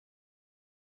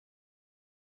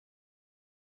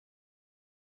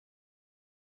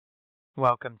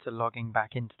Welcome to logging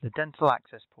back into the Dental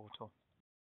Access portal.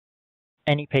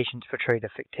 Any patients portrayed a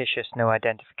fictitious no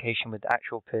identification with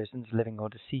actual persons living or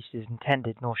deceased is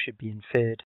intended nor should be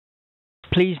inferred.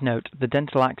 Please note the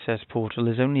Dental Access portal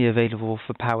is only available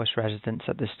for Powys residents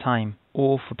at this time,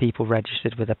 or for people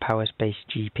registered with a Powys-based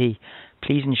GP.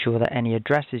 Please ensure that any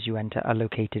addresses you enter are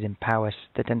located in Powys.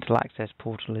 The Dental Access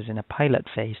portal is in a pilot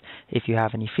phase. If you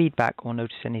have any feedback or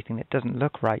notice anything that doesn't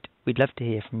look right, we'd love to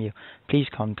hear from you. Please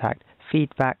contact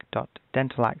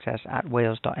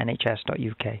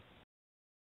feedback.dentalaccess@wales.nhs.uk.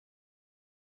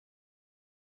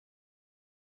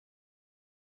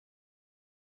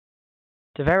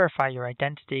 To verify your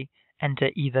identity, enter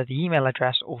either the email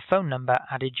address or phone number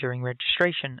added during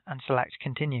registration and select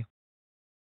Continue.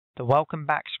 The Welcome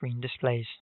Back screen displays.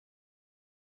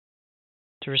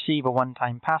 To receive a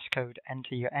one-time passcode,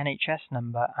 enter your NHS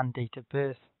number and date of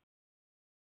birth.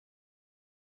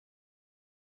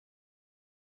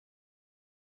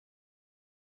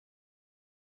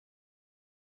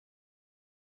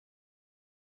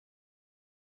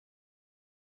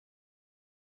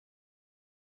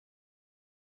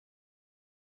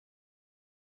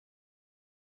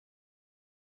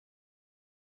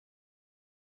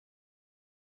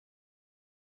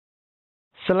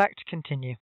 Select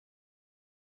Continue.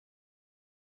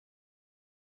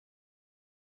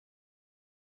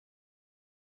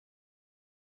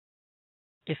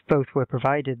 If both were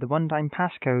provided, the one-time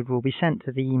passcode will be sent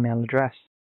to the email address.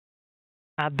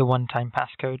 Add the one-time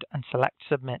passcode and select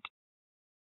Submit.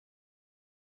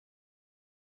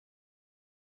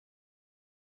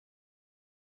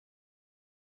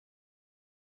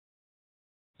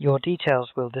 Your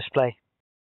details will display.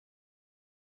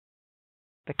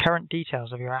 The current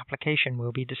details of your application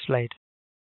will be displayed.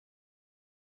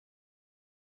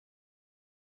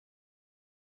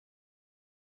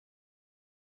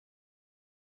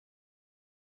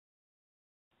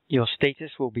 Your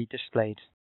status will be displayed.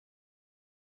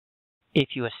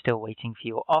 If you are still waiting for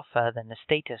your offer, then the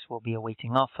status will be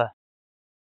awaiting offer.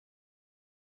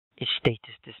 If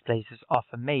status displays as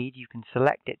offer made, you can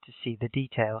select it to see the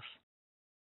details.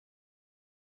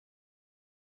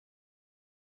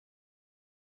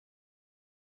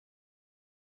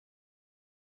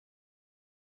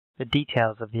 The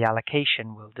details of the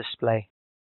allocation will display.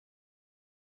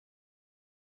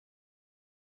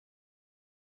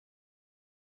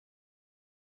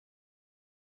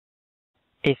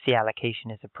 If the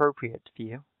allocation is appropriate for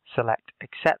you, select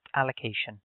Accept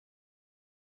Allocation.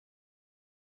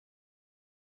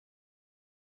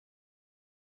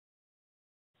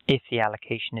 If the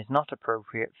allocation is not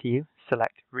appropriate for you,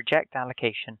 select Reject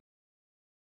Allocation.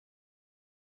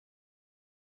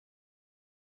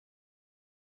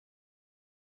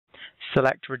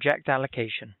 Select Reject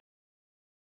Allocation.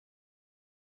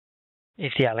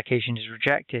 If the allocation is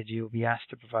rejected, you will be asked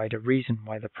to provide a reason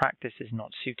why the practice is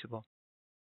not suitable.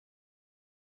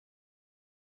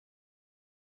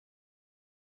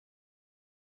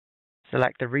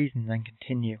 Select the reason and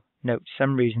continue. Note,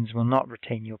 some reasons will not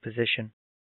retain your position.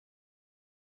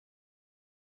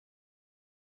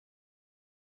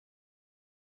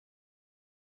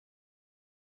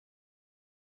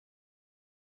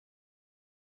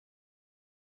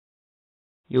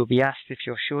 You will be asked if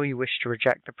you're sure you wish to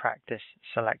reject the practice.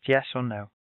 Select Yes or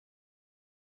No.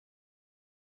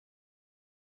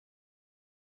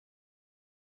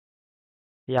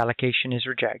 The allocation is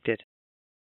rejected.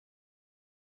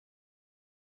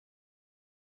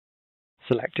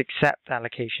 Select Accept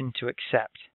Allocation to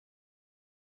accept.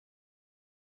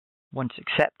 Once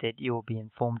accepted, you will be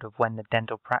informed of when the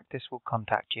dental practice will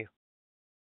contact you.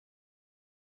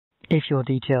 If your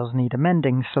details need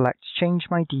amending, select Change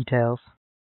My Details.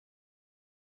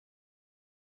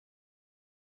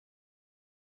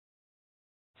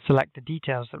 Select the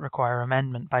details that require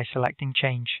amendment by selecting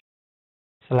Change.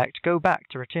 Select Go Back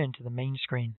to return to the main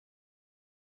screen.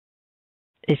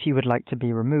 If you would like to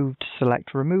be removed,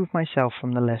 select Remove Myself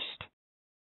from the list.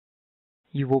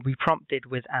 You will be prompted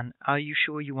with an Are you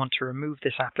sure you want to remove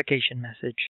this application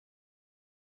message?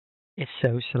 If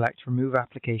so, select Remove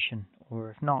Application,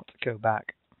 or if not, go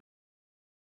back.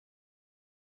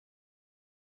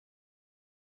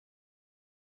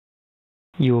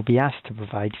 You will be asked to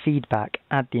provide feedback,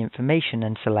 add the information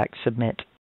and select Submit.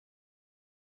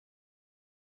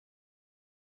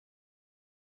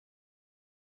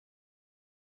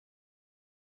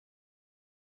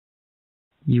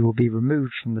 You will be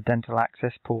removed from the Dental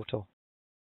Access portal.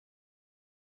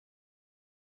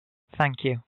 Thank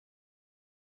you.